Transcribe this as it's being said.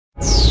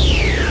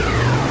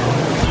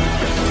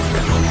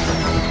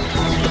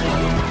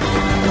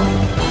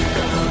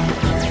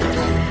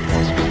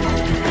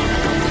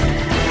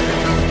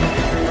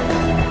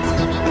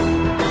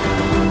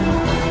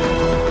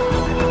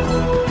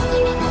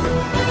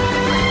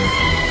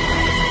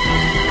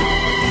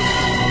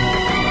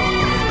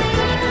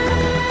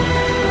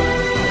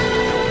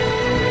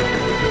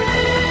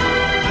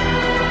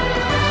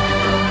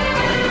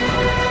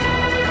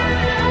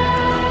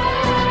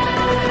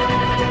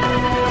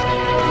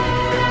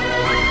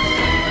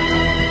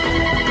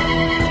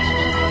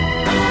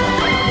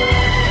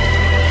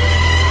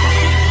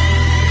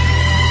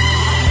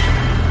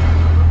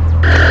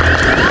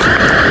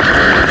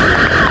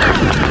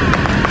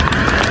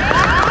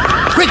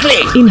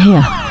In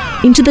here.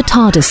 Into the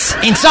TARDIS.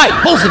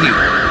 Inside, both of you.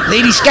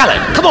 Lady Scarlet,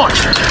 come on.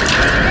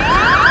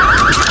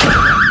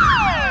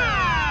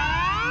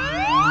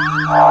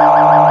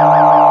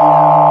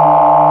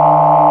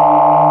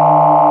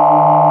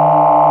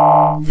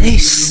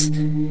 This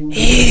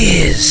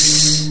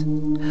is...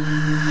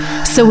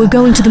 So we're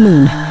going to the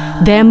moon.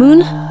 Their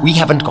moon? We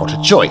haven't got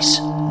a choice.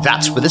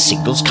 That's where the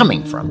signal's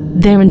coming from.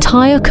 Their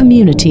entire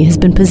community has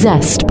been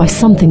possessed by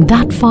something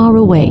that far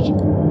away.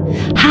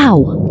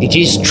 How? It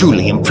is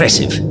truly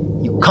impressive.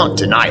 You can't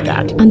deny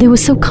that. And they were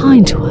so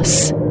kind to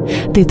us.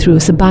 They threw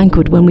us a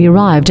banquet when we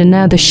arrived, and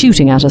now they're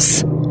shooting at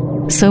us.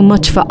 So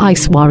much for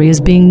ice warriors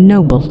being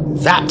noble.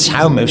 That's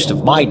how most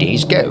of my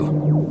days go.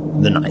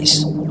 The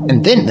nice,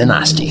 and then the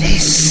nasty.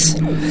 This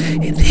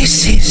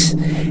is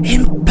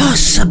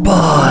impossible.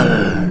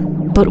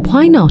 But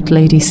why not,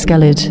 Lady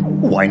Skellig?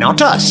 Why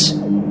not us?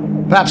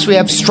 Perhaps we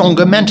have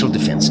stronger mental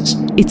defenses.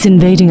 It's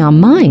invading our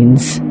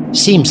minds.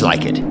 Seems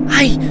like it.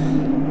 I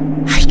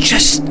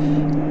just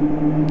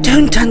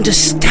don't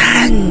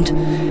understand.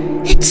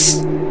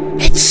 It's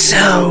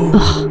so...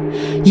 Ugh,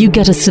 you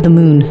get us to the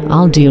moon.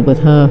 I'll deal with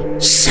her.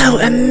 so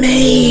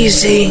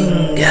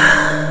amazing.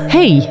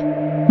 Hey,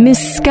 Miss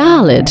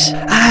Scarlet.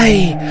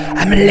 I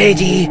am a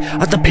lady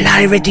of the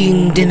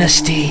Plyridine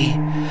dynasty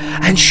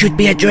and should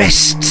be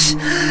addressed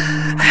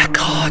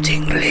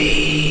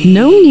accordingly.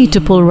 No need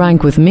to pull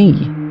rank with me.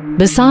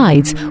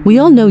 Besides, we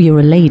all know you're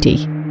a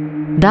lady.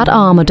 That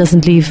armor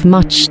doesn't leave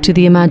much to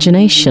the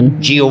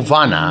imagination.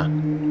 Giovanna,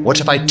 what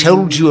have I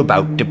told you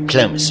about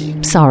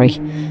diplomacy? Sorry.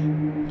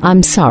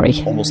 I'm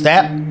sorry. Almost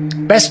there.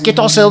 Best get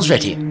ourselves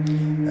ready.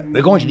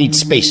 We're going to need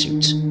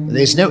spacesuits.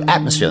 There's no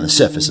atmosphere on the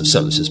surface of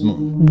Solus's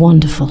moon.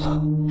 Wonderful.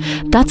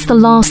 That's the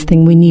last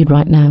thing we need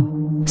right now.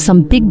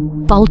 Some big,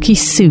 bulky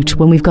suit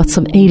when we've got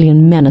some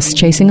alien menace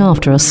chasing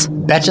after us.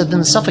 Better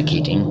than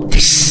suffocating.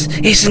 This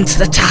isn't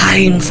the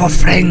time for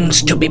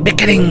friends to be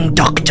bickering,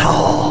 Doctor.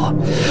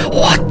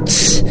 What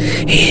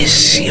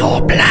is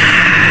your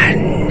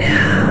plan?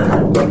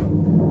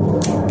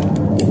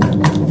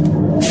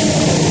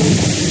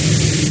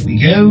 We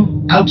go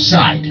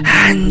outside.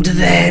 And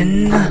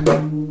then...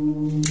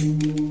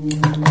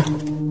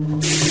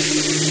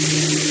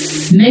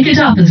 Make it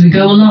up as we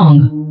go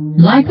along,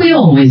 like we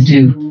always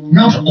do.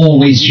 Not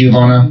always,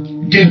 Giovanna.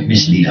 Don't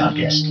mislead our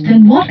guest.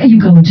 Then what are you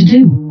going to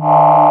do?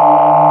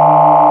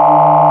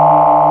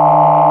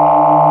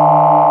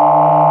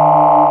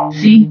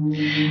 See?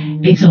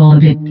 It's all a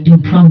bit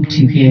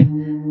impromptu here.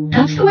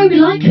 That's the way we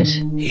like it.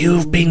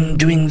 You've been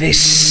doing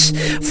this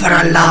for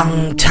a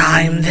long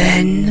time,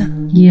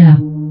 then? Yeah.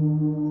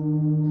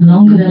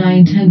 Longer than I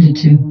intended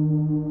to.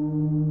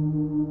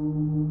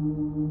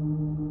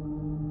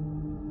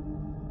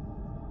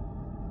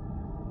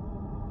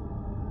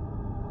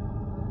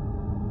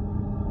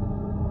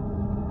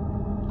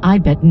 I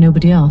bet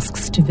nobody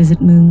asks to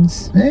visit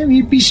moons.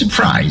 You'd be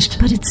surprised.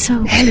 But it's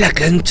so...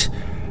 Elegant.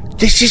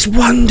 This is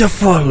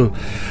wonderful.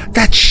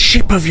 That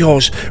ship of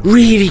yours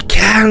really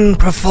can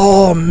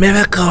perform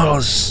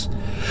miracles.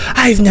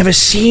 I've never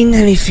seen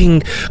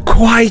anything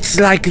quite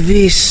like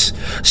this.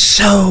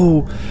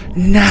 So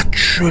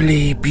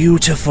naturally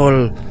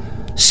beautiful.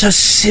 So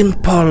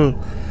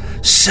simple.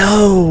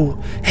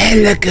 So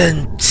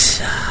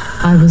elegant.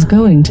 I was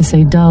going to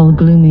say dull,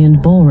 gloomy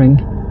and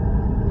boring.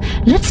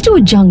 Let's do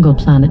a jungle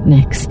planet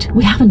next.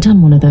 We haven't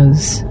done one of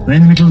those. We're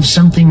in the middle of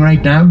something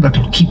right now, but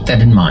we'll keep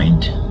that in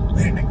mind.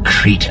 We're in a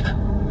crater.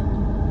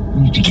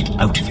 We need to get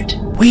out of it.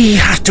 We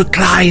have to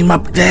climb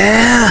up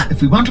there.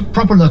 If we want a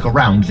proper look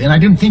around, then I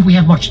don't think we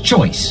have much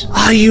choice.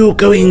 Are you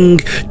going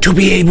to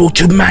be able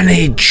to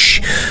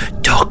manage,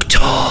 Doctor?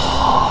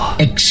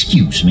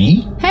 Excuse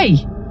me?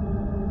 Hey,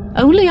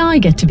 only I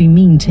get to be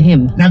mean to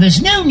him. Now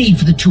there's no need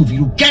for the two of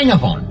you to gang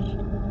up on me.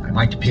 I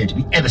might appear to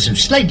be ever so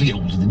slightly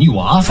older than you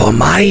are. For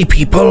my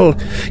people,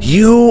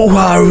 you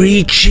are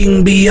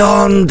reaching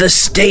beyond the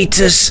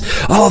status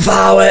of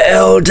our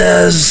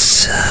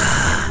elders.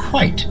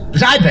 Quite.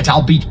 But I bet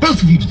I'll beat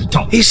both of you to the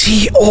top. Is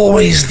he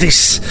always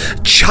this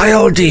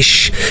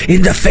childish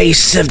in the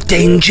face of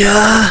danger?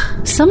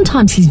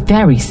 Sometimes he's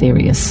very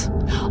serious.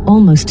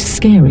 Almost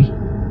scary.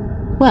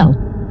 Well,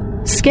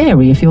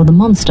 scary if you're the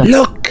monster.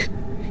 Look,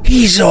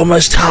 he's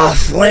almost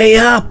halfway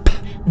up.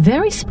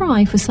 Very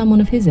spry for someone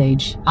of his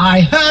age.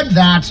 I heard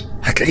that.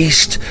 At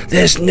least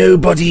there's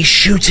nobody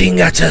shooting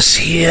at us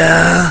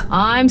here.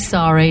 I'm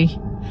sorry.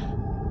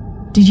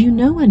 Did you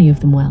know any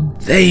of them well?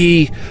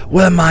 They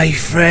were my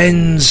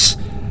friends,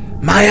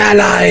 my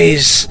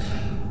allies.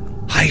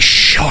 I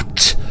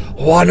shot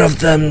one of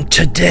them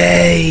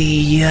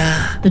today.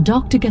 The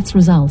doctor gets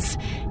results.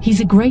 He's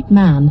a great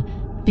man.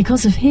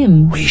 Because of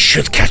him... We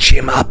should catch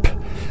him up.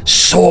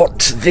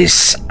 Sort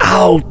this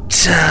out.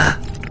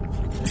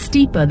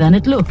 Steeper than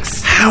it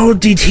looks. How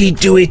did he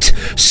do it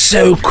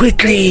so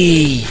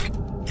quickly?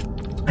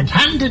 And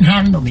hand in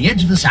hand on the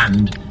edge of the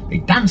sand, They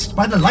danced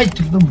by the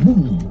light of the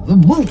moon, the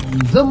moon,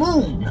 the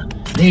moon.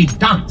 They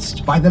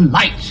danced by the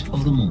light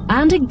of the moon.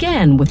 And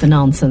again with the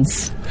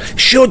nonsense.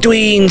 Should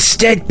we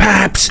instead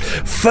perhaps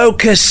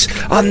focus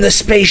on the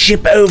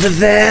spaceship over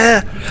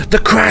there? The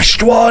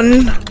crashed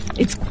one?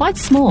 It's quite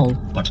small.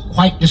 But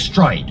quite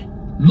destroyed.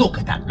 Look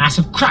at that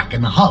massive crack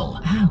in the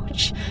hull.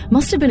 Ouch.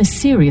 Must have been a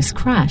serious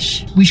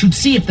crash. We should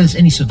see if there's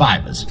any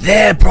survivors.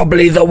 They're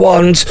probably the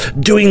ones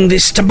doing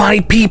this to my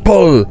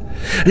people.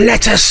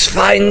 Let us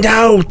find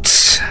out.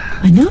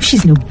 I know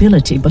she's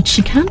nobility, but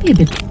she can be a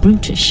bit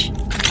brutish.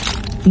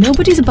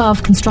 Nobody's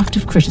above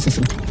constructive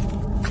criticism.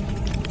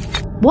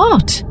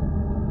 What?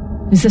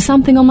 Is there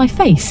something on my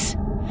face?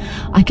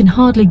 I can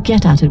hardly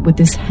get at it with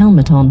this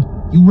helmet on.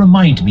 You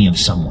remind me of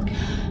someone.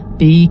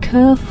 Be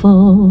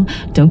careful.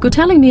 Don't go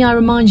telling me I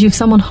remind you of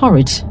someone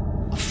horrid.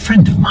 A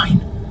friend of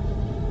mine.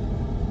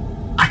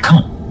 I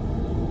can't.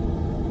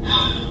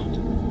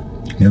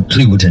 No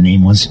clue what her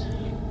name was.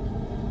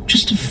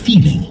 Just a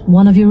feeling.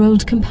 One of your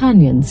old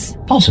companions?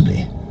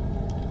 Possibly.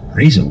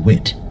 Razor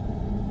wit.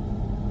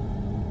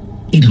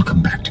 It'll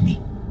come back to me.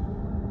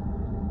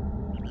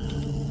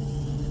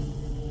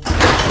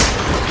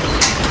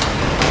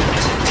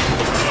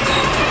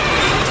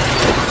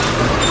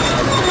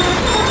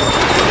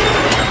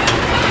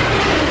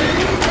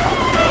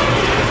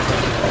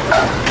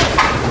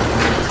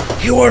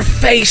 You will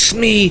face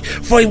me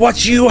for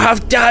what you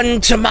have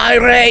done to my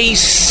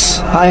race.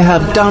 I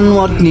have done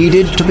what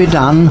needed to be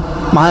done.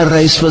 My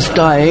race was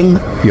dying.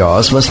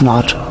 Yours was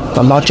not.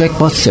 The logic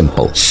was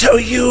simple. So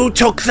you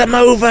took them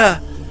over.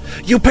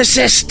 You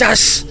possessed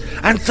us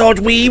and thought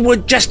we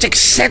would just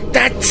accept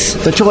that.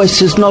 The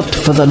choice is not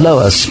for the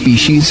lower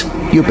species.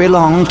 You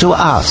belong to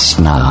us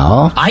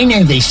now. I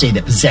know they say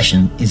that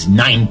possession is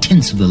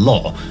 9/10 of the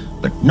law,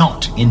 but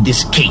not in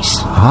this case.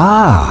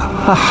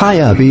 A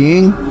higher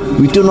being.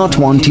 We do not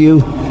want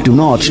you. Do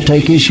not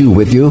take issue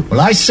with you.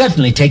 Well, I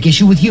certainly take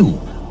issue with you.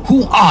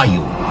 Who are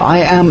you? I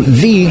am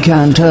the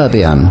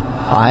Canterbian.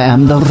 I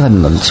am the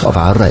remnant of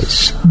our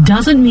race.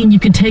 Doesn't mean you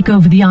can take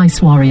over the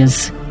Ice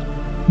Warriors.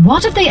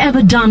 What have they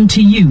ever done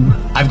to you?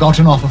 I've got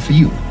an offer for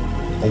you.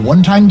 A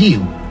one-time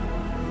deal.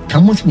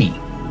 Come with me,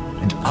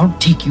 and I'll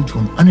take you to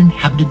an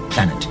uninhabited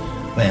planet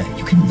where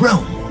you can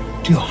roam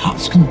to your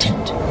heart's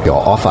content.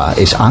 Your offer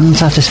is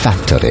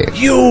unsatisfactory.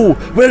 You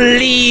will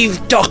leave,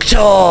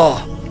 Doctor.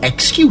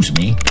 Excuse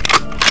me?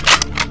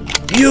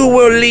 You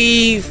will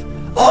leave,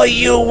 or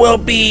you will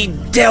be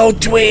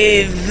dealt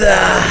with.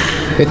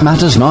 It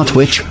matters not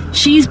which.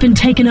 She's been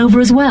taken over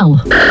as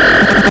well. Well,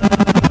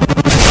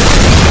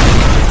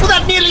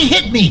 that nearly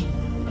hit me!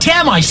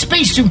 Tear my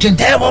spacesuit and...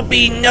 There will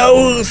be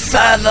no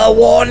further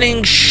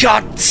warning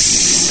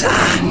shots.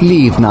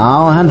 Leave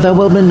now, and there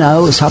will be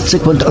no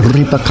subsequent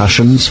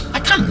repercussions. I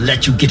can't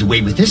let you get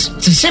away with this.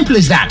 It's as simple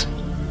as that.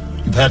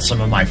 You've hurt some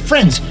of my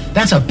friends.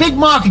 That's a big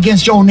mark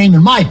against your name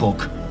in my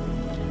book.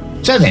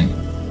 So then,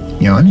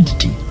 you're an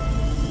entity.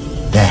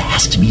 There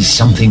has to be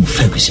something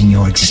focusing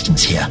your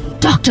existence here.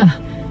 Doctor,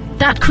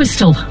 that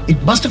crystal.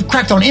 It must have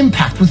cracked on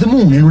impact with the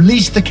moon and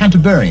released the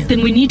Canterbury.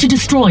 Then we need to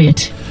destroy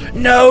it.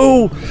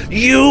 No,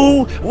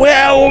 you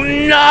will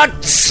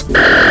not.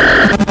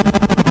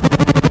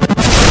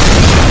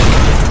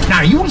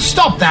 Now, you will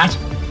stop that.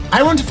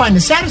 I want to find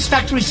a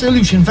satisfactory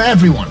solution for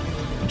everyone.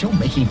 But you're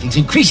making things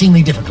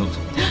increasingly difficult.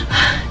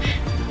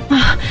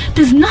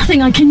 There's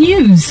nothing I can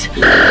use.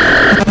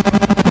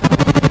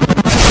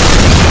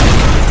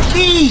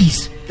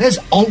 Please! There's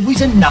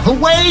always another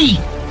way!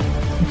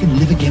 You can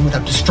live again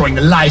without destroying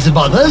the lives of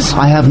others.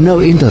 I have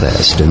no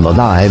interest in the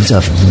lives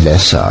of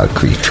lesser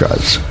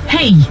creatures.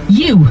 Hey,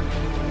 you!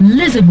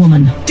 Lizard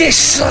woman.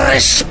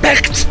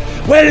 Disrespect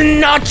will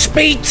not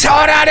be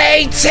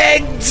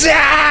tolerated.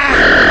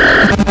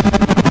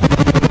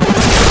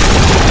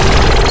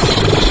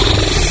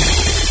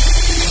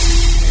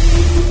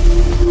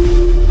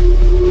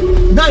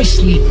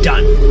 Nicely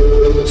done.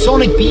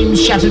 Sonic beam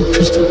shattered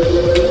crystal.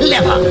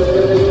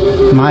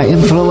 Clever. My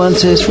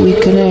influence is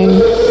weakening.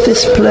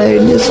 This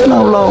plane is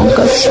no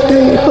longer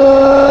stable.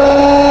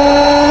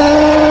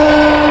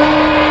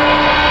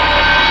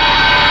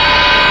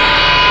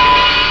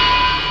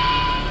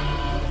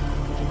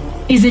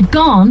 Is it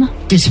gone?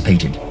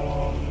 Dissipated.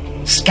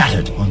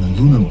 Scattered on the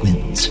lunar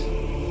winds.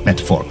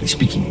 Metaphorically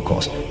speaking, of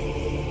course.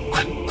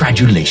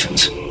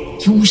 Congratulations.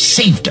 You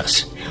saved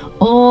us.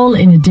 All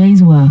in a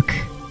day's work.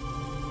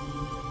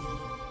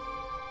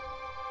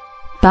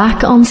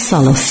 Back on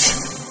Solace.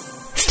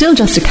 Still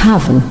just a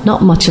cavern,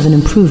 not much of an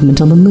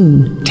improvement on the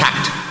moon.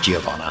 Tact,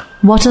 Giovanna.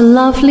 What a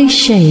lovely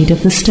shade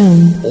of the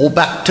stone. All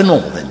back to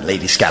normal then,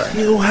 Lady Scallon.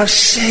 You have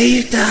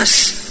saved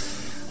us.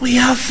 We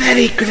are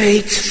very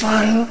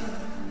grateful.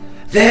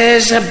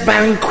 There's a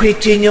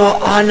banquet in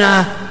your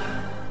honor,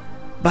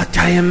 but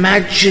I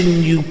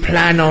imagine you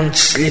plan on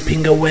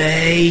slipping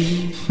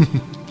away.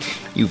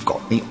 You've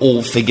got me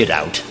all figured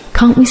out.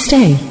 Can't we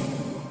stay?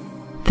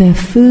 Their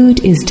food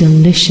is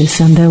delicious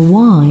and their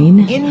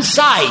wine...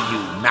 Inside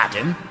you,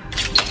 madam.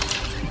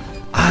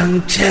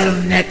 Until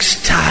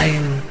next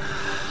time,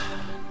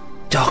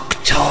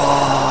 Doctor.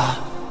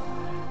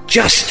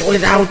 just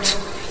without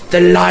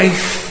the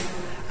life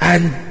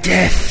and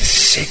death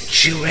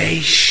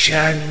situations.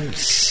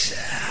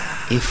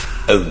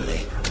 If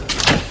only.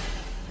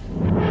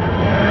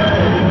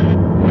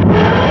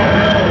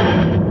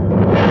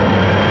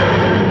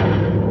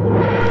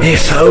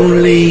 If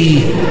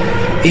only,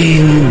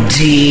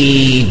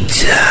 indeed.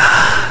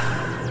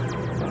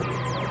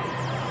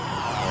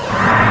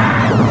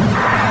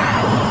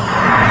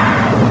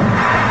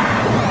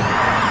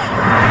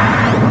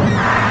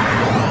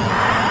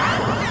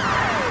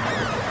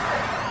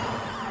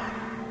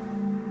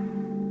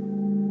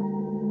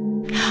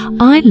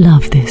 I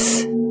love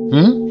this.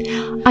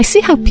 I see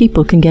how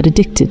people can get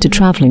addicted to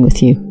travelling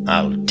with you.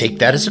 I'll take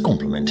that as a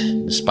compliment,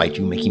 despite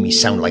you making me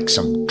sound like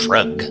some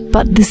drug.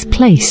 But this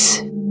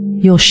place,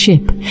 your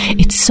ship,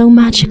 it's so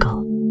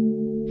magical.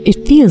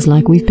 It feels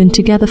like we've been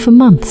together for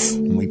months.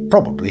 We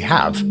probably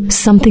have.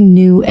 Something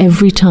new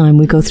every time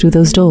we go through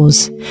those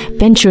doors,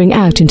 venturing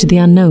out into the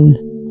unknown.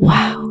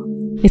 Wow.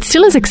 It's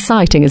still as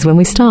exciting as when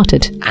we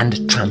started. And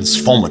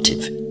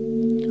transformative.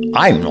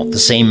 I'm not the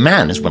same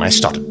man as when I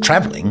started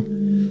travelling.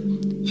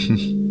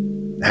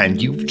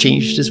 And you've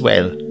changed as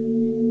well.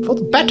 For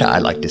the better, I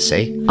like to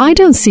say. I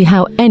don't see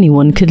how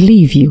anyone could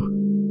leave you.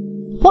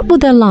 What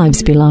would their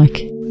lives be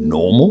like?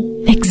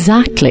 Normal?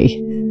 Exactly.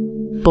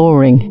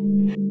 Boring.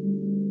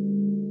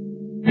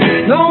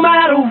 No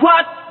matter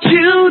what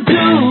you do,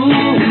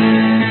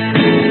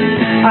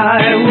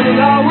 I will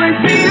always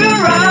be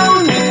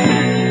around.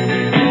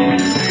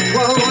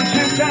 Won't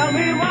you tell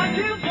me what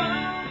you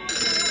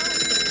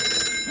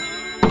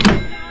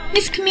want?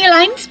 Miss Camille,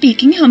 I'm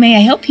speaking. How may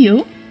I help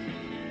you?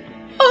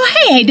 Oh,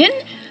 hey, Aiden.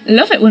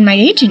 Love it when my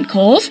agent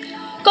calls.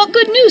 Got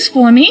good news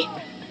for me.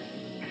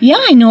 Yeah,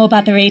 I know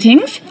about the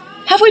ratings.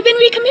 Have we been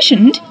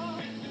recommissioned?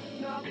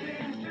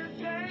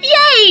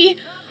 Yay!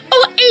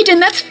 Oh, Aiden,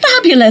 that's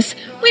fabulous.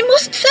 We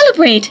must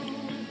celebrate.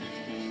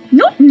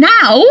 Not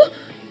now.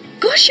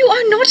 Gosh, you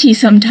are naughty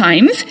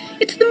sometimes.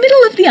 It's the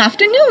middle of the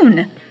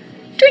afternoon.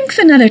 Drinks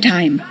another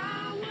time.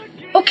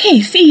 Okay,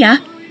 see ya.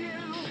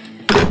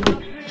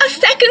 A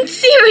second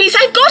series!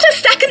 I've got a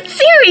second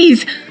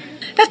series!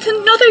 That's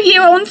another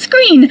year on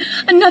screen.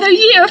 Another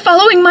year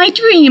following my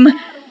dream.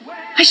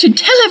 I should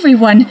tell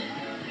everyone.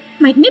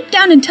 Might nip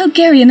down and tell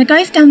Gary and the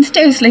guys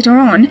downstairs later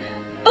on.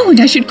 Oh,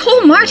 and I should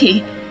call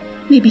Marty.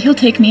 Maybe he'll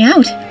take me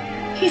out.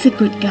 He's a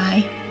good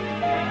guy.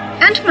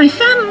 And my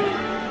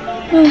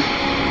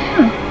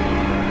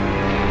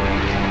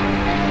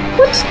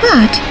What's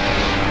that?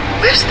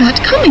 Where's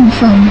that coming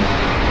from?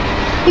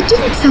 It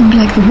didn't sound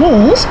like the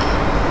walls.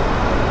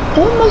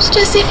 Almost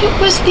as if it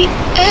was the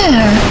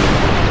air.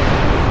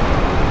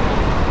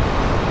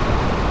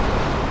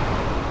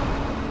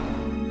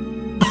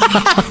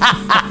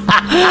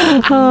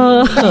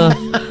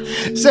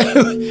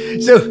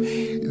 So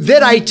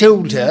then I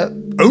told her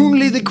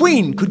only the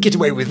Queen could get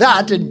away with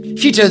that, and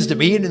she turns to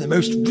me and in the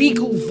most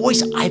regal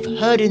voice I've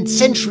heard in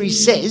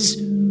centuries says,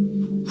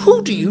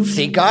 "Who do you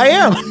think I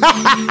am?"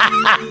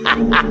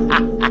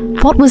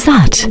 What was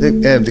that?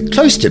 The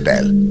cloister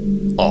bell.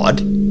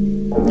 Odd.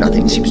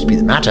 Nothing seems to be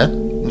the matter.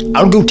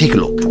 I'll go take a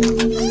look.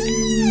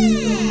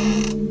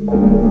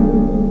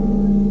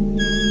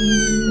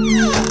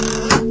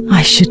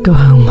 I should go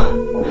home.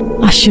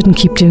 I shouldn't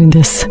keep doing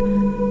this.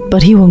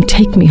 But he won't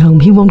take me home.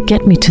 He won't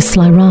get me to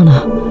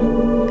Slyrana.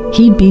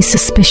 He'd be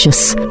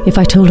suspicious if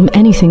I told him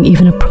anything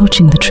even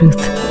approaching the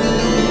truth.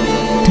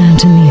 Down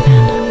to me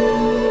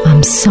then.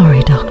 I'm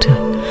sorry, Doctor,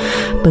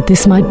 but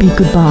this might be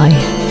goodbye.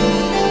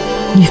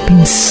 You've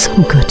been so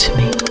good to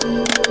me.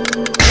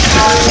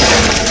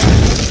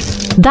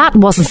 That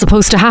wasn't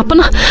supposed to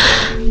happen.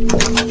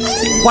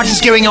 What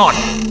is going on?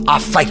 Our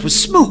flight was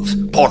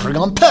smooth, bordering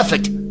on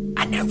perfect.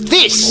 And now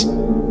this!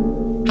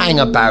 Hang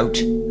about.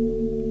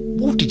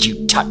 What did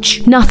you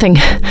touch? Nothing.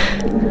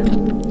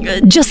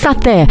 Just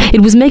that there.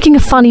 It was making a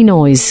funny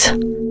noise.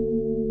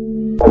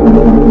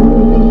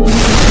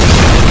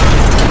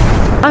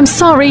 I'm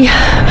sorry.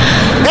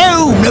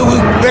 No,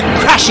 we're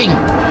crashing.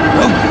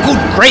 Oh, good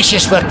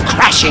gracious, we're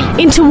crashing.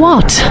 Into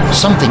what?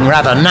 Something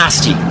rather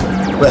nasty.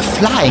 We're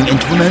flying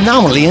into an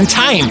anomaly in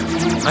time.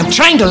 I'm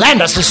trying to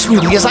land us as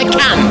smoothly as I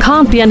can.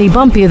 Can't be any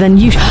bumpier than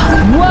you.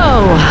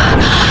 Whoa!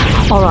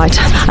 All right,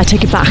 I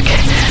take it back.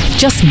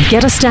 Just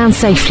get us down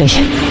safely.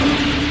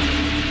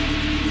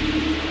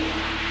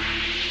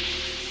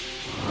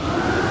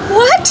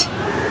 What?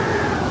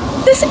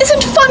 This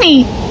isn't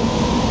funny.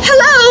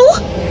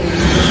 Hello?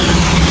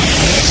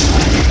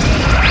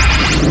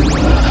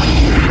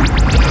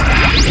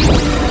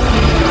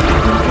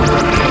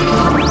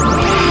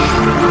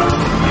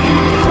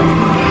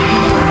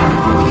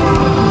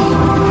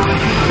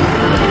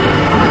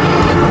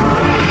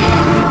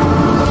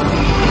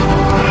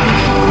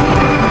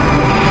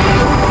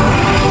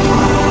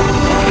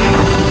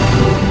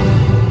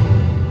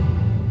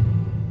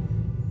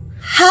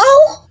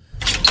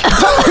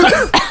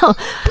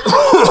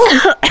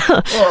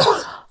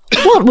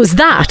 What was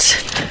that?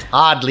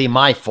 Hardly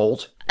my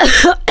fault.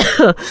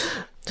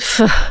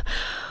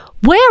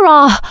 Where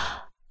are...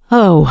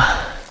 Oh,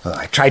 Well,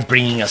 I tried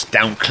bringing us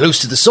down close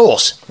to the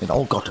source. It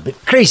all got a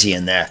bit crazy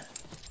in there.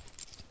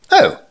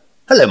 Oh,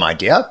 hello, my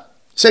dear.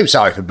 So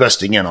sorry for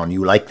bursting in on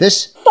you like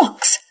this.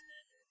 Box.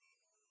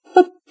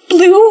 A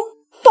blue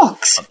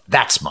box.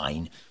 That's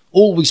mine.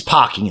 Always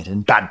parking it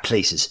in bad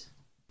places.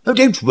 Oh,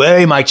 don't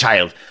worry, my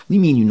child. We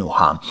mean you no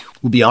harm.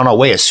 We'll be on our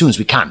way as soon as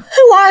we can.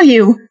 Who are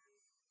you?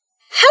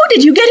 How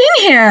did you get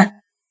in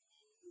here?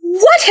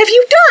 What have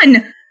you done?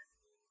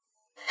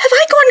 Have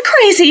I gone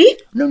crazy?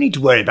 No need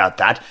to worry about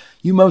that.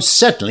 You most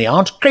certainly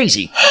aren't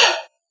crazy.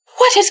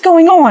 What is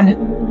going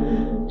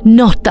on?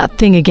 Not that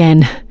thing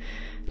again.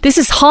 This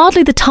is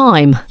hardly the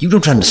time. You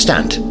don't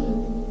understand.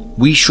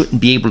 We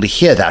shouldn't be able to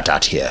hear that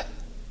out here.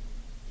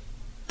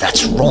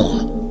 That's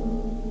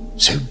wrong.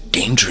 So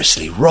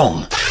dangerously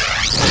wrong.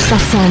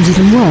 That sounds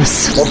even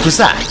worse. What was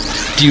that?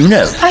 Do you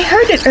know? I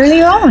heard it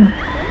earlier on.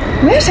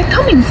 Where's it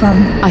coming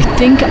from? I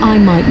think I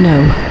might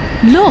know.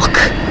 Look!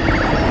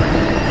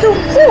 The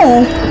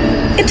wall.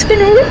 It's been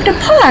ripped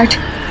apart.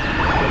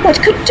 What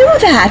could do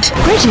that?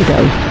 Pretty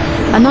though.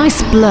 A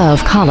nice blur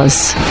of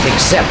colours.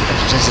 Except that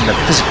it isn't a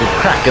physical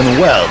crack in the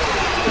world.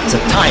 It's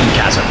a time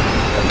chasm.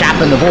 A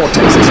gap in the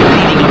vortex is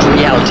bleeding into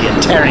reality and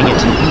tearing it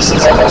in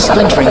pieces,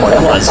 splintering what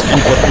was and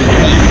what will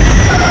be.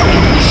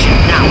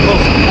 Now,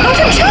 move. Not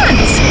a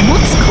chance.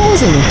 What's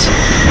causing it?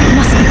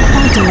 Must be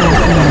quite a rare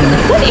phenomenon.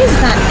 What is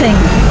that thing?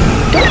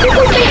 Don't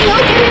people think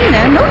I'll get in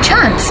there? No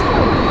chance.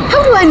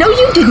 How do I know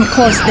you didn't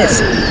cause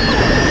this?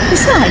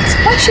 Besides,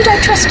 why should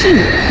I trust you?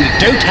 We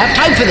don't have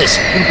time for this.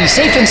 We'll be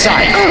safe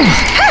inside. Oh,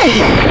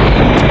 hey!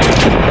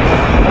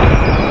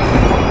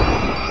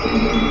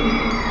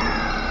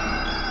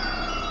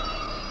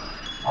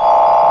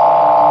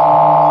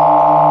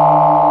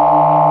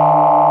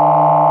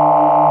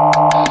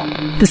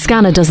 The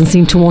scanner doesn't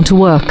seem to want to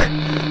work.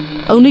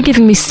 Only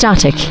giving me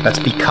static. That's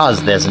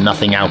because there's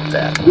nothing out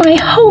there. My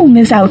home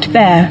is out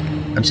there.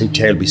 I'm so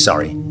terribly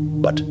sorry,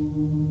 but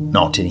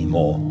not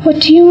anymore. What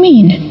do you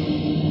mean?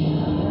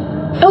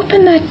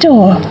 Open that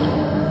door.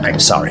 I'm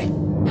sorry.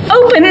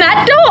 Open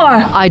that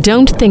door! I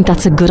don't think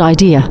that's a good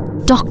idea.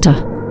 Doctor,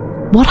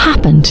 what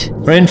happened?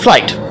 We're in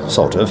flight,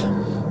 sort of.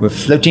 We're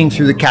floating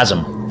through the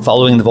chasm,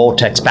 following the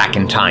vortex back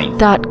in time.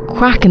 That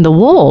crack in the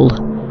wall.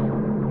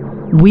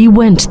 We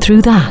went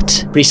through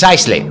that.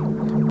 Precisely.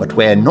 But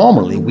where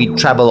normally we'd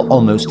travel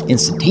almost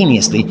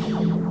instantaneously,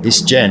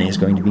 this journey is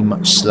going to be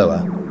much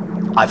slower.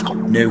 I've got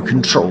no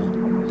control.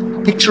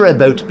 Picture a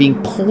boat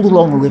being pulled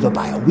along a river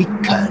by a weak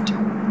current.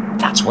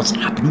 That's what's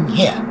happening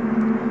here.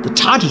 The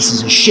TARDIS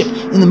is a ship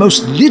in the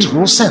most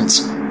literal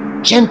sense,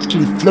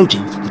 gently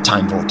floating through the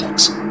time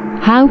vortex.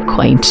 How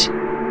quaint.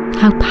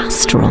 How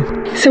pastoral.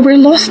 So we're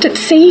lost at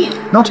sea?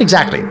 Not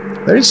exactly.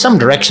 There is some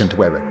direction to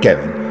where we're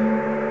going.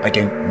 I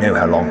don't know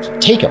how long it'll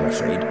take, I'm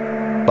afraid.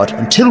 But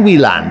until we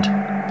land,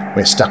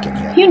 we're stuck in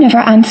here. You never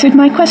answered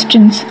my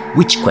questions.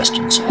 Which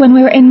questions? When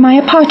we were in my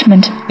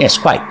apartment. Yes,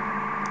 quite.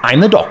 I'm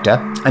the doctor,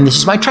 and this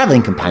is my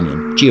travelling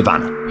companion,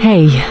 Giovanna.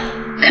 Hey.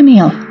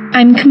 Camille.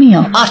 I'm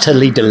Camille.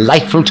 Utterly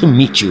delightful to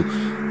meet you.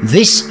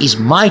 This is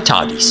my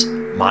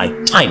TARDIS, my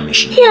time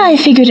machine. Yeah, I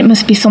figured it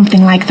must be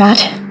something like that.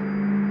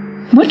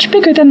 Much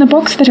bigger than the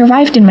box that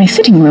arrived in my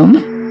sitting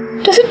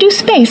room. Does it do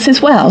space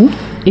as well?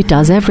 It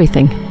does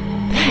everything.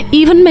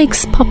 Even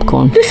makes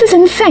popcorn. This is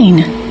insane.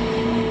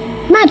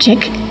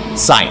 Magic?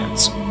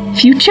 Science.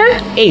 Future?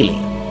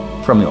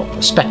 Alien. From your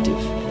perspective,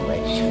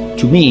 anyway.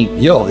 To me,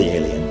 you're the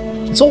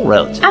alien. It's all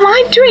relative. Am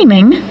I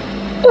dreaming?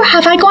 Or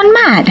have I gone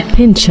mad?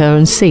 Pinch her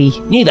and see.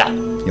 Neither.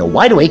 You're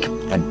wide awake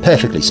and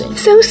perfectly sane.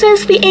 So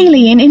says the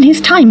alien in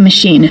his time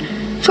machine.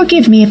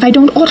 Forgive me if I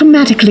don't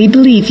automatically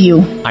believe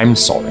you. I'm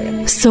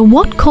sorry. So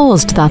what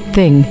caused that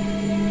thing?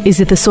 Is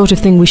it the sort of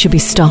thing we should be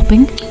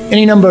stopping?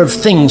 Any number of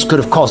things could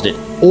have caused it.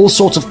 All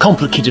sorts of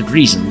complicated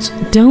reasons.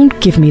 Don't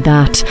give me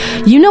that.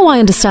 You know I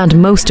understand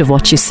most of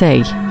what you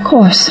say. Of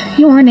course,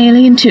 you're an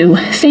alien too.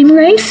 Same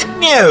race?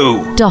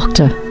 No!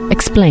 Doctor,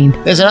 explain.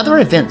 There's another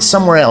event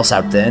somewhere else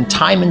out there in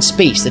time and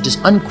space that is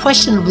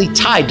unquestionably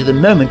tied to the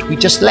moment we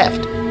just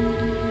left.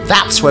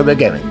 That's where we're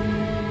going.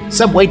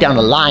 Subway down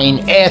a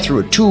line, air through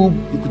a tube,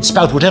 you could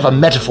spout whatever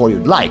metaphor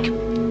you'd like.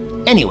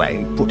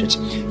 Anyway, put it,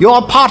 your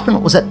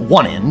apartment was at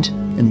one end,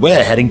 and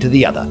we're heading to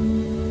the other.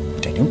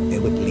 But I don't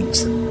know what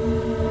links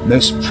them.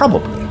 Most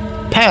probably,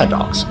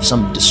 paradox of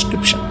some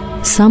description.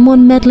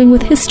 Someone meddling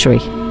with history?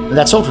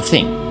 That sort of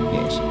thing,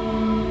 yes.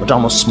 But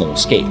on a small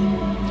scale.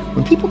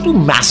 When people do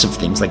massive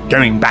things like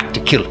going back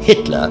to kill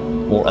Hitler,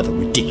 or other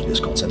ridiculous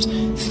concepts,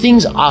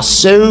 things are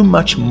so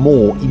much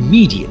more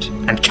immediate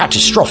and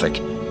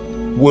catastrophic.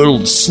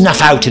 Worlds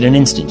snuff out in an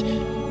instant.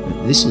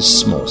 This is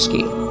small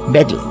scale,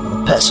 meddling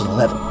on a personal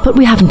level. But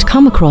we haven't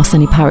come across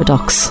any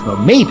paradox. Well,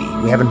 maybe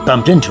we haven't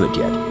bumped into it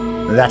yet.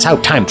 That's how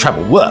time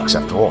travel works,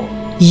 after all.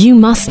 You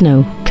must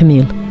know,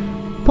 Camille.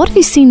 What have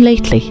you seen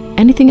lately?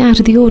 Anything out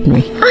of the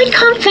ordinary? I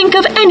can't think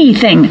of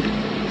anything.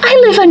 I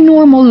live a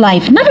normal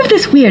life, none of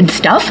this weird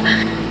stuff.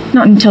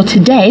 Not until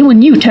today,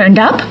 when you turned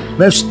up.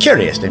 Most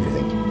curious, don't you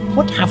think?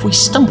 What have we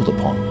stumbled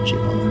upon,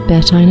 Giovanna?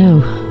 Bet I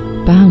know.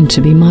 Bound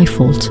to be my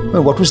fault.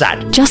 Well, what was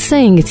that? Just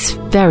saying it's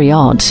very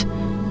odd.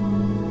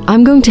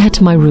 I'm going to head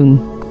to my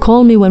room.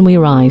 Call me when we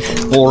arrive.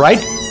 All right.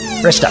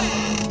 Rest up.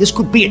 This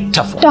could be a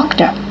tough one.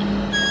 Doctor,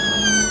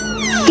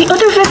 the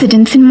other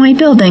residents in my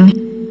building,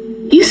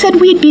 you said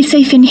we'd be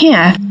safe in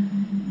here,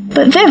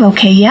 but they're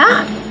okay,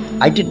 yeah?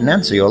 I didn't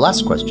answer your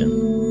last question.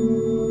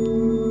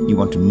 You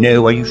want to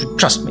know why you should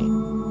trust me?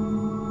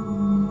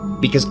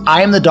 Because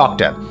I am the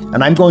doctor,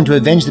 and I'm going to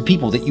avenge the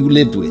people that you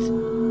lived with.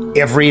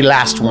 Every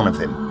last one of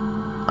them.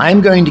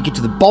 I'm going to get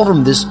to the bottom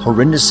of this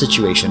horrendous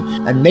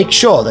situation and make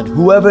sure that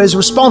whoever is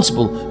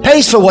responsible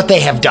pays for what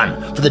they have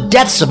done, for the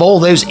deaths of all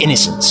those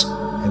innocents.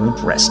 I won't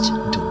rest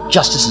until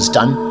justice is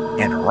done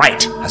and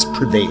right has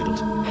prevailed.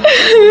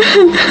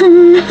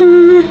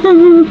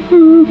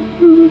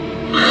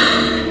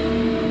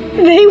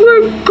 They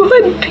were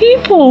good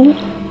people.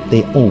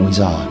 They always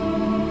are.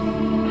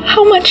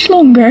 How much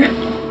longer?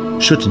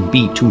 Shouldn't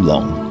be too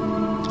long.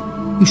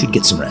 You should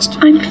get some rest.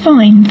 I'm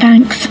fine,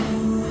 thanks.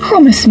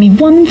 Promise me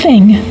one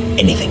thing.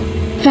 Anything.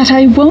 That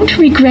I won't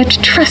regret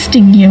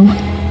trusting you.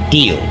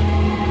 Deal.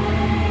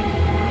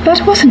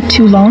 That wasn't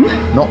too long.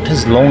 Not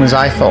as long as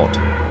I thought.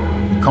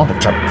 You can't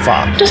have traveled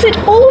far. Does it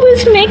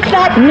always make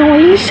that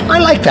noise? I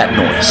like that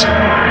noise.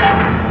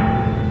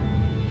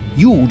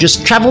 You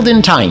just traveled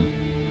in time.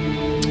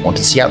 Want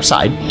to see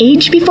outside?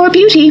 Age before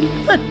beauty.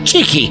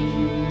 Cheeky.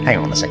 Hang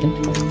on a second.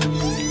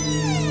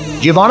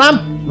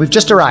 Giovanna, we've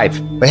just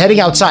arrived. We're heading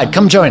outside.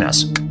 Come join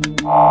us.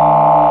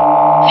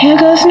 Here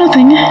goes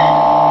nothing.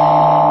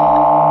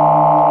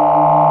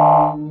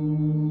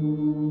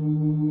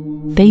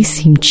 They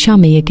seemed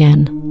chummy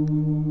again.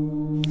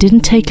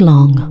 Didn't take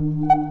long.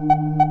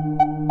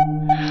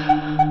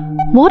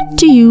 What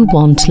do you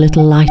want,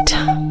 little light?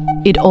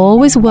 It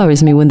always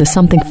worries me when there's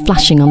something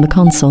flashing on the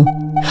console.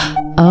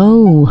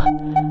 Oh,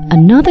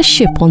 another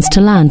ship wants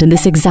to land in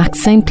this exact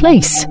same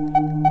place.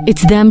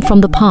 It's them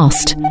from the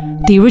past.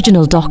 The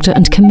original Doctor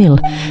and Camille.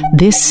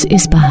 This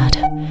is bad.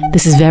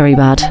 This is very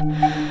bad.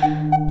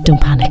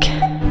 Don't panic.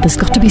 There's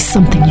got to be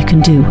something you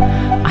can do.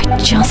 I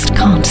just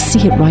can't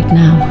see it right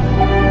now.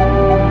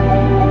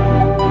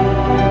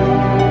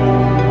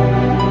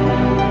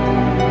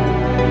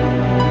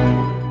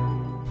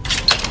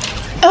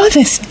 Oh,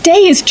 this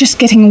day is just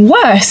getting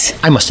worse.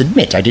 I must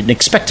admit, I didn't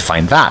expect to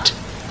find that.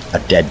 A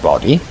dead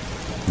body.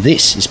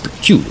 This is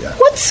peculiar.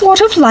 What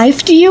sort of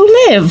life do you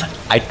live?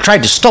 I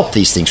tried to stop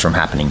these things from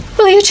happening.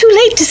 Well, you're too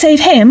late to save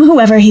him,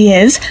 whoever he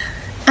is,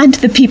 and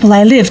the people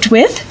I lived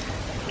with.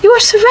 You are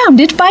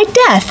surrounded by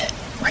death.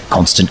 My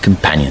constant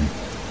companion,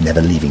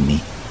 never leaving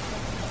me.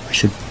 I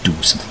should do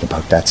something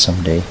about that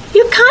someday.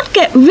 You can't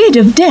get rid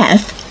of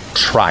death.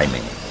 Try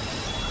me.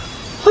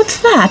 What's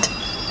that?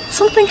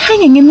 Something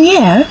hanging in the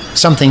air?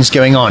 Something's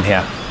going on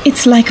here.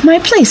 It's like my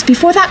place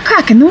before that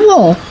crack in the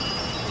wall.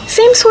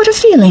 Same sort of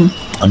feeling.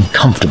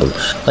 Uncomfortable,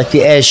 like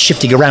the air's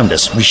shifting around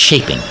us,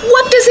 reshaping.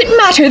 What does it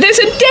matter? There's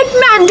a dead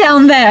man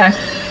down there.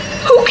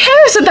 Who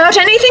cares about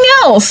anything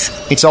else?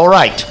 It's all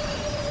right.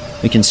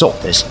 We can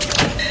sort this.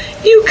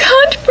 You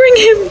can't bring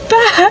him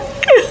back.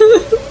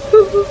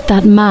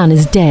 That man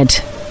is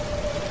dead.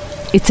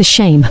 It's a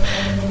shame,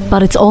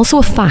 but it's also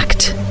a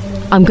fact.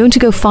 I'm going to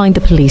go find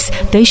the police.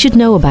 They should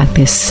know about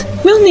this.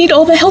 We'll need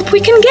all the help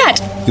we can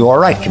get. You all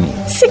right,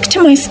 Camille? Sick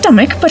to my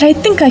stomach, but I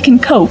think I can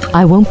cope.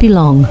 I won't be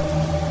long.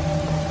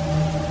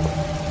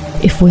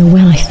 If we're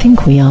where I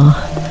think we are,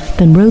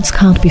 then Rhodes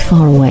can't be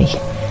far away.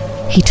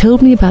 He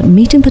told me about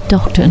meeting the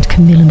Doctor and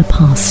Camille in the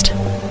past.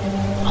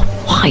 Oh,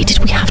 why did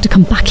we have to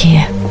come back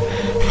here?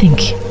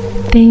 Think.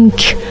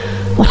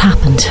 What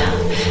happened?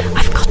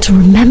 I've got to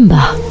remember.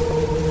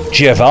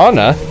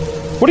 Giovanna?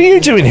 What are you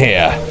doing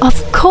here?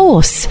 Of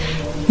course.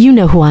 You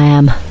know who I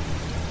am.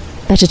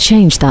 Better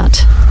change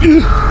that.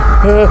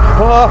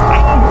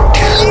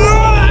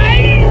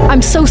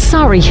 I'm so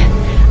sorry.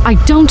 I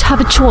don't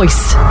have a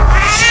choice.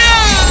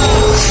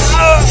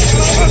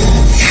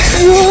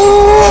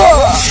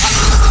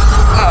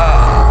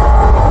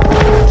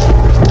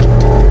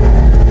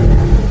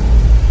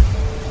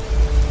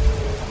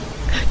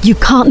 You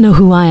can't know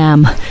who I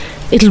am.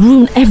 It'll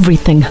ruin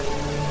everything.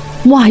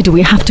 Why do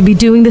we have to be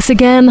doing this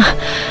again?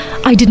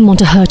 I didn't want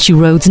to hurt you,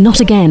 Rhodes, not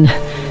again.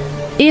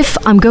 If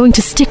I'm going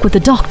to stick with the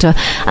Doctor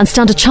and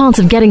stand a chance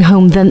of getting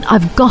home, then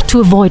I've got to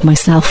avoid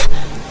myself.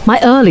 My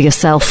earlier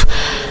self.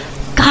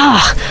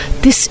 Gah,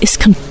 this is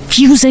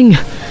confusing.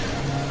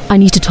 I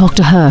need to talk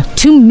to her.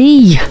 To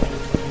me.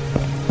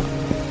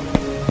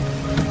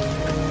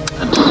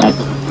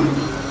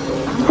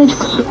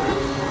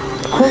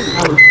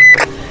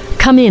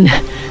 Come in.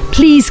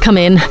 Please come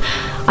in.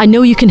 I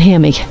know you can hear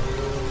me.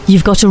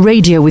 You've got a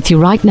radio with you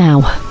right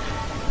now.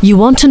 You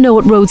want to know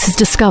what Rhodes has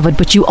discovered,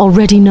 but you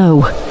already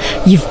know.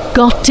 You've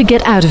got to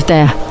get out of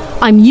there.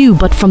 I'm you,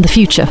 but from the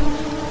future.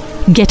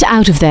 Get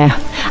out of there,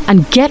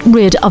 and get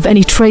rid of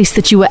any trace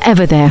that you were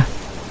ever there.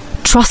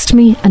 Trust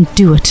me and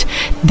do it.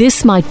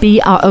 This might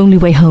be our only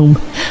way home.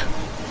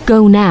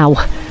 Go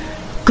now.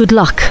 Good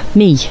luck,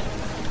 me.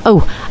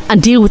 Oh,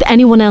 and deal with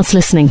anyone else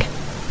listening.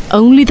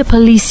 Only the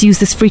police use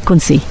this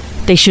frequency.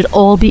 They should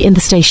all be in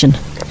the station.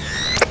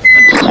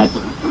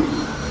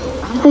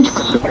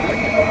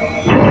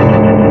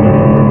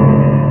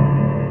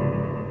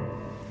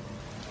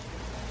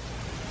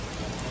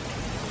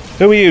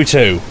 Who are you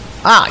two?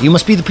 Ah, you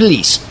must be the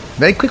police.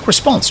 Very quick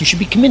response. You should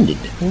be commended.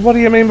 What do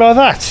you mean by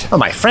that? Well,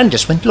 my friend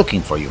just went looking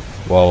for you.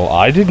 Well,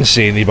 I didn't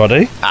see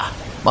anybody. Ah,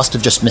 must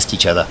have just missed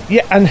each other.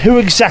 Yeah, and who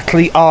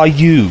exactly are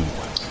you?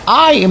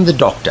 I am the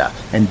doctor,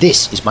 and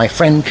this is my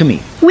friend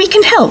Camille. We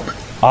can help.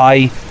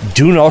 I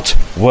do not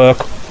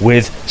work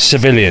with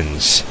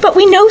civilians. But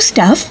we know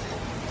stuff.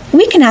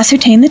 We can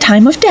ascertain the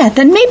time of death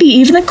and maybe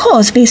even the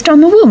cause based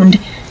on the wound.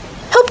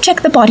 Help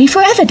check the body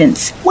for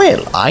evidence.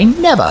 Well, I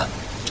never.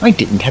 I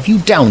didn't have you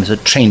down as a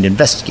trained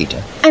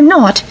investigator. I'm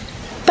not,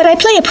 but I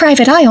play a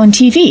private eye on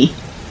TV.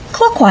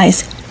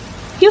 Clockwise.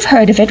 You've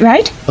heard of it,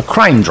 right? A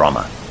crime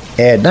drama.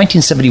 Aired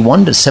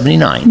 1971 to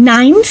 79.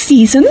 9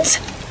 seasons?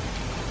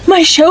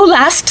 My show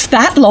lasts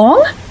that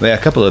long? We're a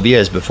couple of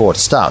years before it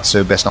starts,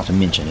 so best not to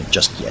mention it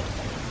just yet.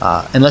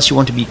 Unless you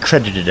want to be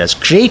credited as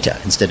creator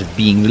instead of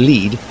being the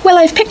lead. Well,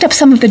 I've picked up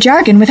some of the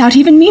jargon without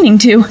even meaning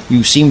to.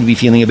 You seem to be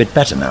feeling a bit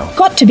better now.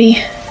 Got to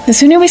be. The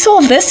sooner we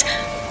solve this.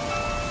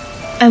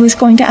 I was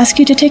going to ask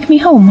you to take me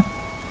home.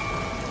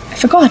 I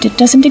forgot it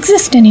doesn't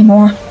exist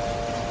anymore.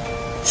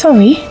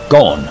 Sorry.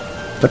 Gone,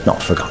 but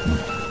not forgotten.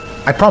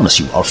 I promise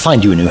you, I'll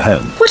find you a new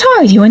home. What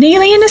are you, an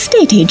alien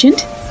estate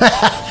agent?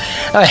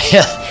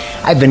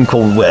 I've been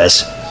called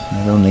worse.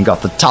 I've only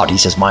got the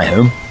TARDIS as my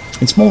home.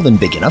 It's more than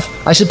big enough.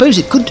 I suppose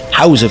it could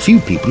house a few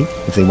people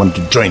if they wanted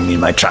to join me in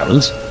my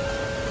travels.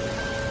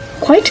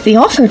 Quite the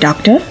offer,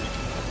 Doctor.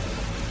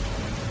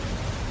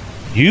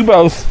 You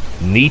both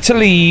need to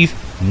leave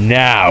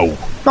now.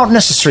 Not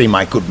necessary,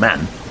 my good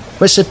man.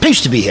 We're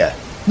supposed to be here.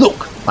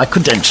 Look, my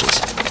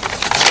credentials.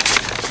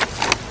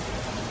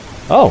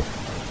 Oh,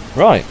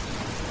 right.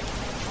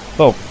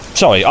 Well,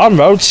 sorry, I'm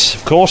Rhodes,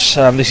 of course,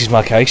 and this is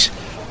my case.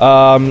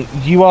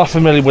 You are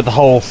familiar with the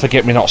whole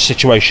forget-me-not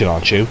situation,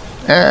 aren't you?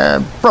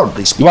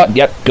 Broadly speaking. Right,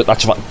 yep, good,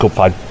 that's fine, good,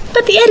 fine.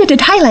 But the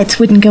edited highlights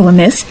wouldn't go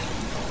amiss.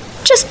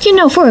 Just,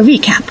 for a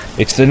recap.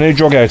 It's the new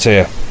drug out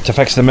here. It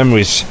affects the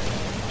memories.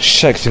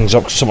 Shakes things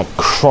up somewhat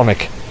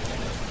chronic.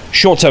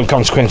 Short-term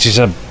consequences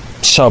are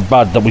so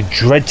bad that we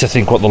dread to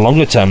think what the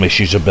longer-term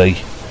issues would be.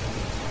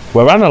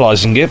 We're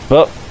analysing it,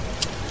 but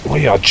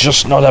we are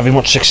just not having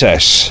much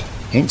success.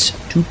 Hence,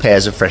 2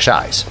 pairs of fresh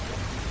eyes.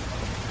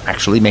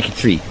 Actually, make it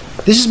 3.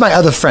 This is my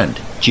other friend,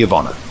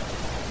 Giovanna.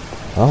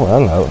 Oh,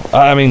 hello.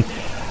 I mean,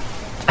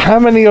 how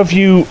many of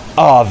you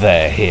are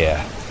there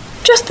here?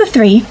 Just the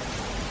 3.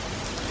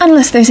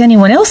 Unless there's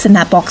anyone else in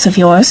that box of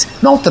yours.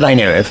 Not that I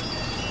know of,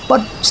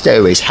 but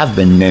stowaways have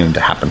been known to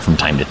happen from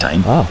time to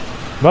time. Oh,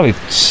 well,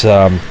 it's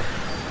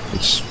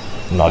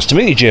nice to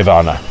meet you,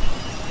 Giovanna.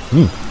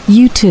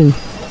 You too.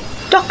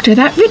 Doctor,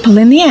 that ripple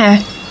in the air.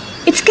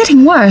 It's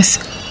getting worse.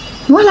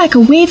 More like a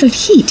wave of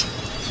heat.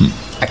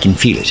 I can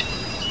feel it.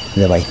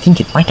 Though I think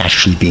it might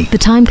actually be. The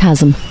time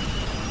chasm.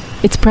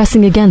 It's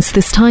pressing against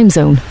this time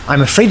zone.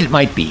 I'm afraid it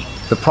might be.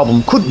 The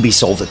problem couldn't be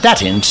solved at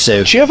that end,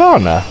 so...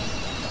 Giovanna?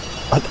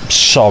 I'm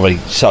sorry,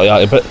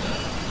 but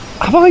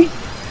have I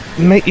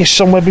met you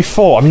somewhere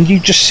before? I mean, you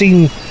just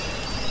seem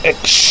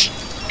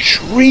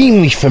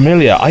extremely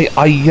familiar.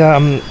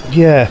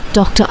 Yeah.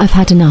 Doctor, I've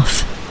had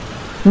enough.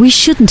 We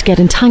shouldn't get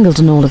entangled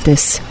in all of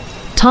this.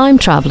 Time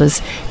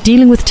travellers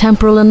dealing with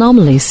temporal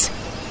anomalies.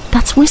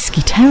 That's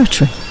risky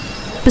territory.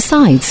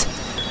 Besides,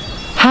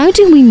 how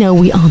do we know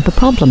we aren't the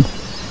problem?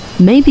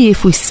 Maybe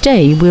if we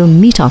stay, we'll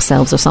meet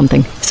ourselves or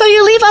something. So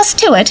you leave us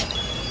to it?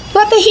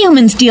 Let the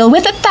humans deal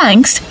with it,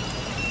 thanks.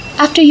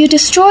 After you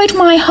destroyed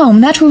my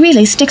home, that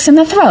really sticks in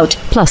the throat.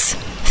 Plus,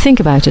 think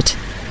about it.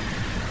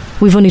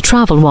 We've only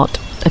travelled,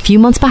 a few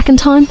months back in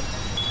time?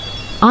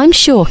 I'm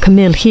sure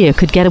Camille here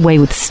could get away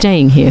with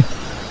staying here,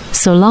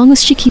 so long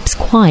as she keeps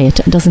quiet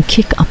and doesn't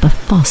kick up a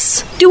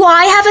fuss. Do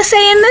I have a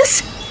say in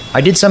this? I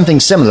did something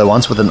similar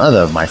once with another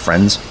of my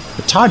friends.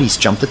 The TARDIS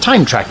jumped the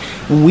time track,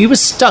 and we were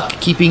stuck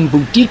keeping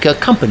Boudica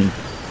company,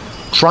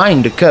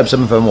 trying to curb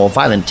some of her more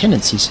violent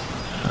tendencies.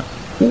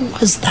 Who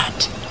was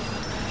that?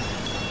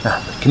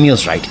 But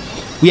Camille's right.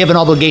 We have an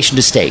obligation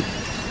to stay.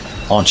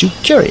 Aren't you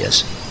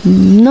curious?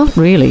 Not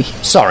really.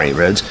 Sorry,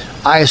 Rhodes.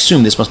 I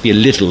assume this must be a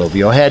little over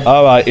your head.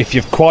 Alright, if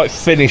you've quite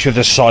finished with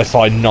the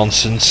sci-fi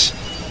nonsense,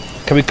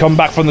 can we come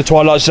back from the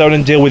Twilight Zone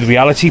and deal with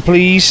reality,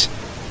 please?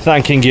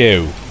 Thanking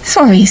you.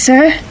 Sorry,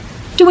 sir.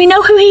 Do we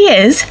know who he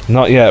is?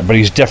 Not yet, but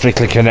he's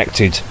definitely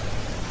connected.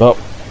 But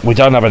we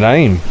don't have a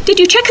name. Did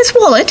you check his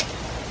wallet?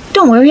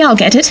 Don't worry, I'll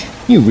get it.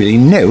 You really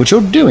know what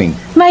you're doing.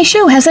 My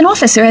show has an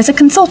officer as a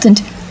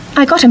consultant.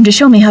 I got him to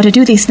show me how to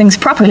do these things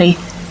properly.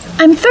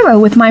 I'm thorough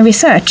with my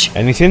research.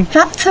 Anything?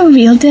 That's a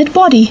real dead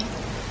body.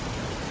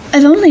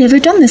 I've only ever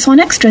done this on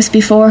extras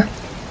before.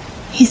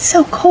 He's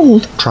so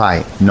cold.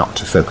 Try not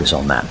to focus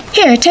on that.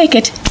 Here, take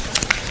it.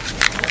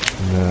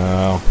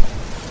 No.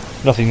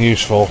 Nothing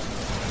useful.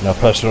 No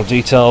personal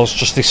details,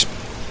 just this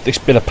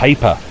bit of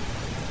paper.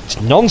 It's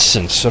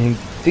nonsense. I mean,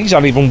 these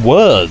aren't even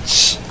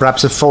words.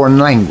 Perhaps a foreign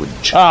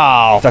language.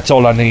 Ah, that's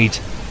all I need.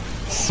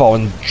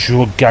 Foreign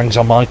drug gangs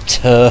on my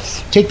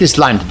turf. Take this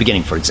line at the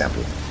beginning, for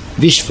example.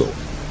 Vishvo.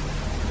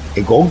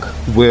 Egog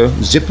were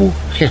zipu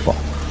hefa.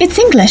 It's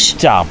English.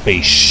 Don't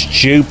be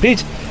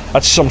stupid.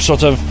 That's some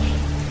sort of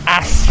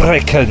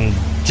African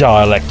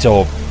dialect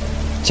or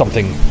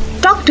something.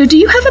 Doctor, do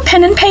you have a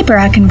pen and paper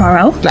I can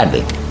borrow?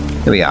 Gladly.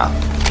 Here we are.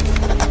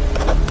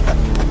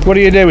 What are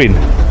you doing?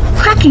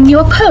 Cracking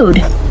your code.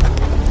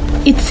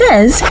 It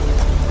says,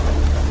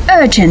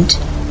 urgent.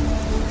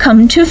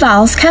 Come to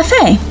Val's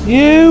Cafe.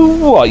 You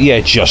what?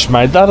 You just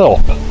made that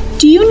up.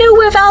 Do you know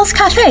where Val's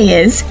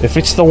Cafe is? If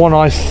it's the one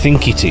I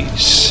think it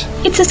is.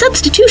 It's a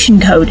substitution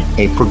code.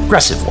 A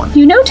progressive one.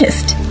 You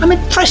noticed. I'm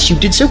impressed you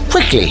did so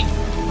quickly.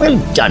 Well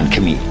done,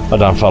 Camille. I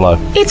don't follow.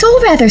 It's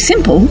all rather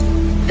simple.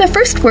 The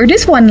first word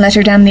is 1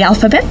 letter down the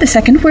alphabet, the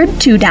second word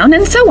 2 down,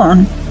 and so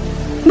on.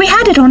 We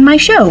had it on my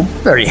show.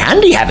 Very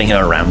handy having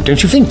her around,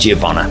 don't you think,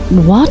 Giovanna?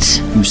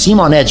 What? You seem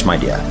on edge, my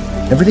dear.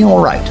 Everything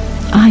all right?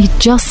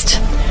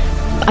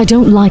 I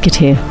don't like it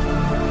here.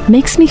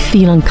 Makes me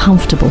feel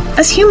uncomfortable.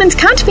 As humans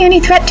can't be any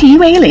threat to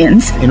you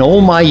aliens. In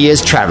all my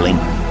years traveling,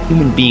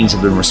 human beings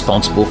have been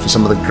responsible for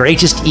some of the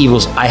greatest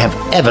evils I have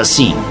ever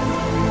seen.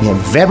 We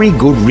have very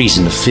good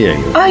reason to fear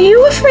you. Are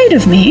you afraid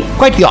of me?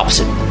 Quite the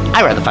opposite.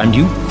 I rather found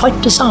you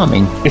quite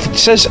disarming. If it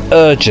says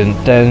urgent,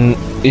 then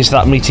is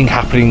that meeting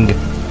happening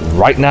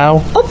right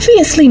now?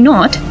 Obviously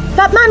not.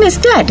 That man is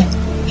dead.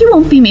 He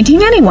won't be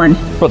meeting anyone.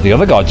 But the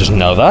other guy doesn't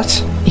know that.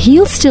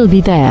 He'll still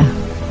be there.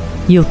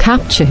 You'll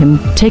capture him,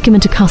 take him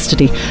into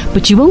custody,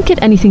 but you won't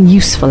get anything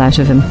useful out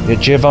of him. Yeah,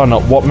 Giovanna,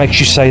 what makes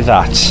you say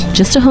that?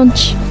 Just a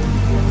hunch.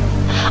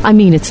 I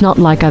mean, it's not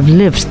like I've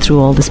lived through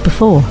all this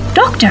before.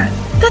 Doctor,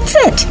 that's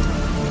it.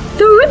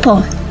 The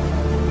ripple.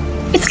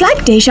 It's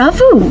like deja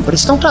vu. But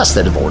it's not us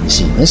that have already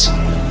seen this.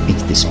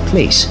 It's this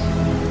place.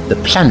 The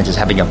planet is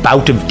having a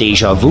bout of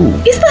deja vu.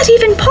 Is that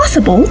even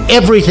possible?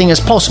 Everything is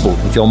possible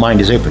if your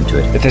mind is open to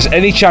it. If there's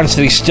any chance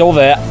that he's still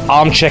there,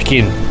 I'm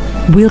checking.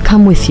 We'll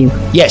come with you.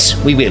 Yes,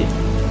 we will.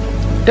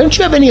 Don't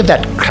you have any of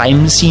that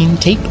crime scene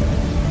tape?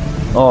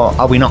 Or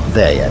are we not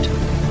there yet?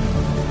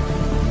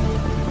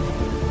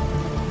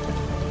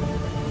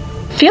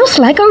 Feels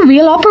like a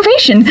real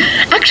operation.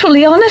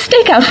 Actually on a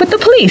stakeout with the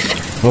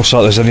police. Looks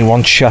like there's only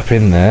one chap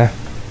in there.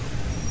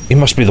 He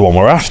must be the one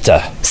we're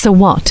after. So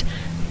what?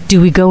 Do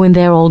we go in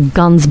there all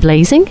guns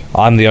blazing?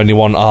 I'm the only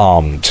one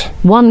armed.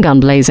 One gun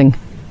blazing.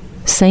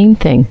 Same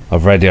thing.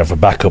 I've ready have a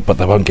backup, but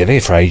they won't get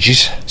here for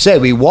ages. So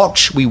we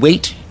watch, we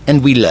wait,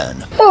 and we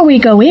learn. Or we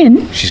go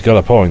in. She's got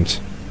a point.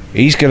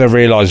 He's going to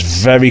realise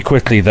very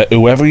quickly that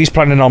whoever he's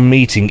planning on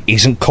meeting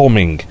isn't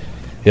coming.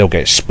 He'll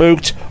get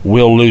spooked,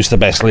 we'll lose the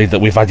best lead that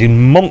we've had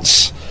in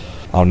months.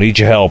 I'll need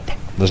your help.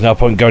 There's no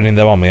point going in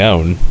there on my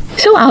own.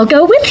 So I'll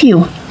go with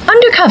you.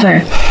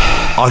 Undercover.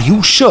 Are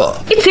you sure?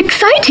 It's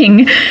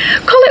exciting.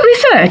 Call it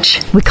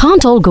research. We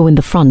can't all go in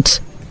the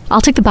front.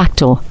 I'll take the back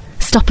door.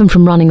 Stop him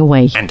from running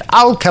away. And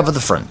I'll cover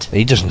the front.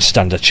 He doesn't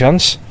stand a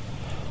chance.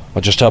 I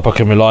just hope I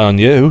can rely on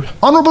you.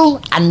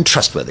 Honourable and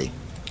trustworthy.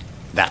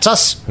 That's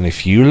us. And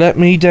if you let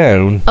me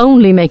down...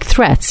 Only make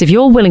threats if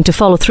you're willing to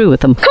follow through with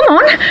them. Come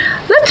on,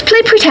 let's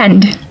play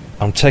pretend.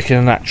 I'm taking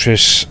an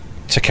actress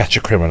to catch a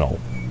criminal.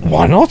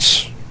 Why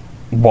not?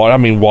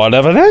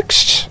 Whatever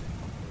next?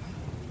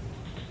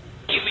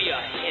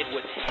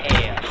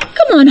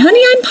 Come on,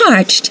 honey, I'm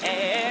parched.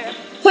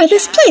 Why,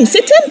 this place,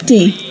 it's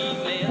empty.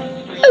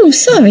 Oh,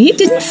 sorry,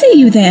 didn't see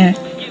you there.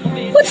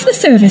 What's the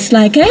service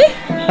like, eh?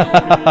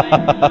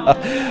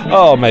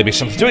 Oh, maybe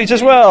something to eat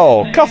as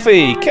well.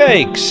 Coffee,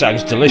 cake,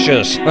 sounds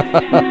delicious.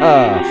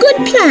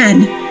 Good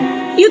plan.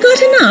 You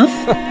got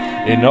enough?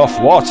 Enough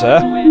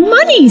water?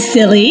 Money,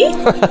 silly.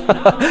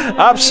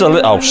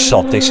 Absolutely. Oh,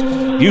 sod this.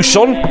 You,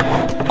 son,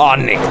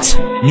 on it.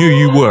 Knew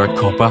you were,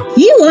 copper.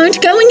 You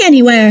aren't going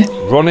anywhere.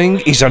 Running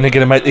is only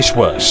going to make this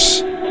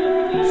worse.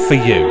 For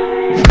you.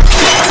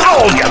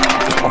 Oh, you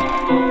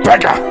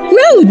beggar!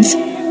 Rhodes!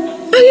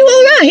 Are you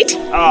all right?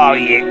 Oh,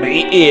 he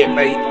hit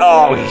me.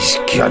 Oh, he's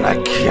gonna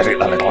get it,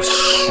 the little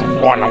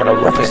swan. I'm gonna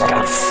rip his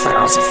little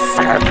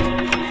fat.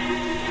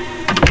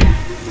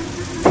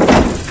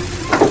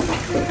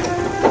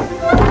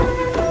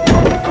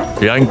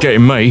 He ain't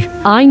getting me.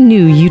 I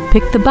knew you'd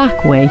pick the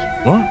back way.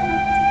 What?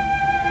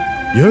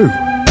 You?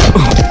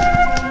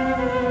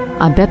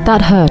 I bet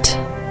that hurt.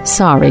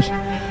 Sorry.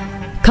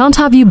 Can't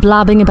have you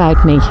blabbing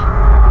about me.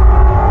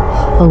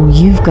 Oh,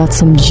 you've got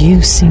some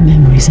juicy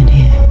memories in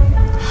here.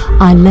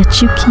 I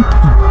let you keep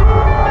them.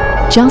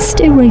 Just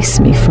erase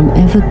me from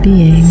ever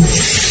being...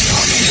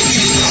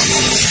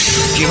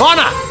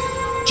 Giovanna!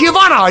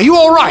 Giovanna, are you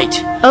all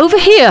right? Over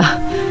here!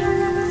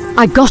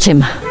 I got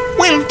him.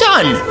 Well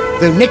done!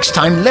 Though next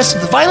time, less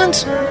of the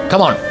violence.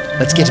 Come on,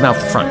 let's get him out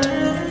the front.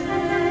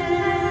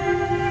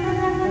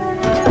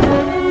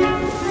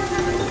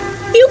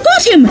 You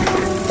got him!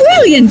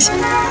 Brilliant!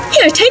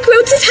 Here, take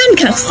Rhodes'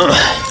 handcuffs.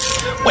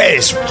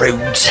 Where's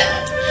Rhodes?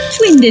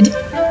 Winded.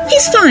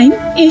 He's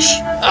fine-ish.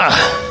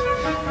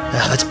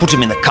 Let's put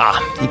him in the car.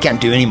 He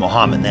can't do any more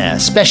harm in there,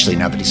 especially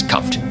now that he's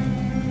cuffed.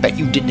 Bet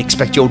you didn't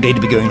expect your day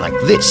to be going like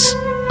this.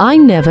 I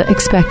never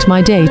expect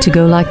my day to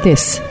go like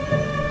this.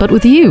 But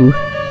with you,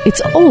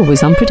 it's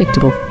always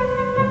unpredictable.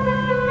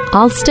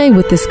 I'll stay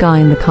with this guy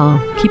in the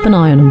car, keep an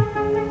eye on him,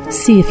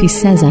 see if he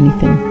says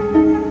anything.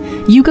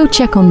 You go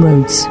check on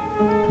Rhodes.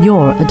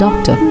 You're a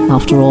doctor,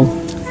 after all.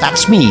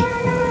 That's me.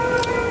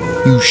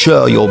 You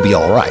sure you'll be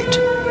all right?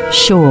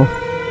 Sure.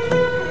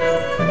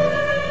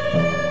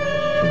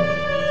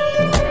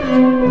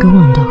 Go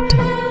on, Doctor.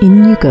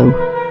 In you go.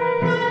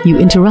 You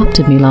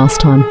interrupted me last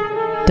time.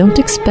 Don't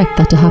expect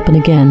that to happen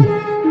again.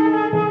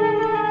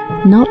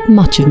 Not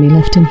much of me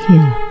left in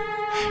here.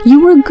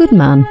 You were a good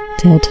man,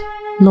 Ted.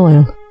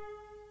 Loyal.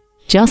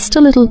 Just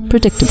a little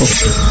predictable.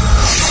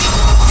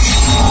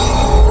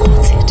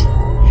 That's it.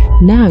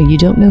 Now you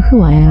don't know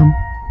who I am.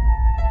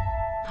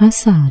 How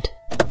sad.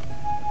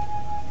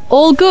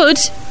 All good.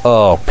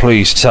 Oh,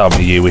 please tell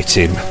me you hit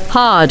him.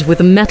 Hard with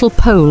a metal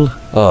pole.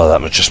 Oh,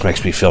 that just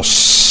makes me feel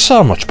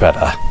so much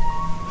better.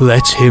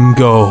 Let him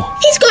go.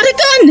 He's got a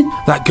gun!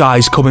 That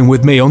guy's coming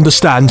with me,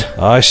 understand?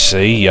 I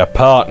see, you're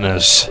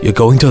partners. You're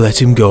going to let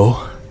him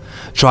go.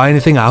 Try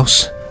anything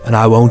else, and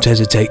I won't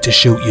hesitate to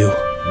shoot you.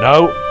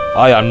 No,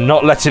 I am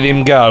not letting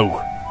him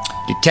go.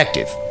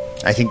 Detective,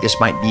 I think this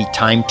might be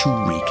time to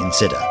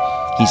reconsider.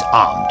 He's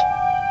armed,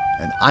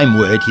 and I'm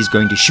worried he's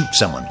going to shoot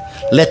someone.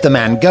 Let the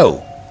man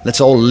go.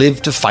 Let's all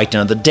live to fight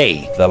another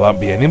day. There won't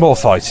be any more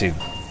fighting.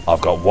 I've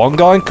got one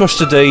guy in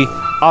custody,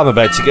 I'm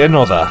about to get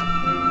another.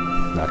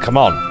 Now come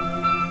on.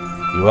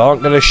 You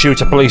aren't going to shoot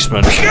a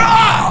policeman.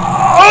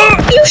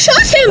 You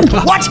shot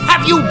him! What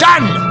have you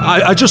done?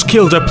 I just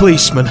killed a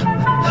policeman.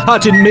 I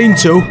didn't mean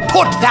to.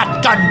 Put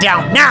that gun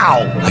down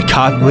now! I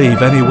can't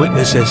leave any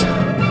witnesses.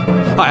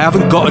 I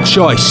haven't got a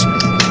choice.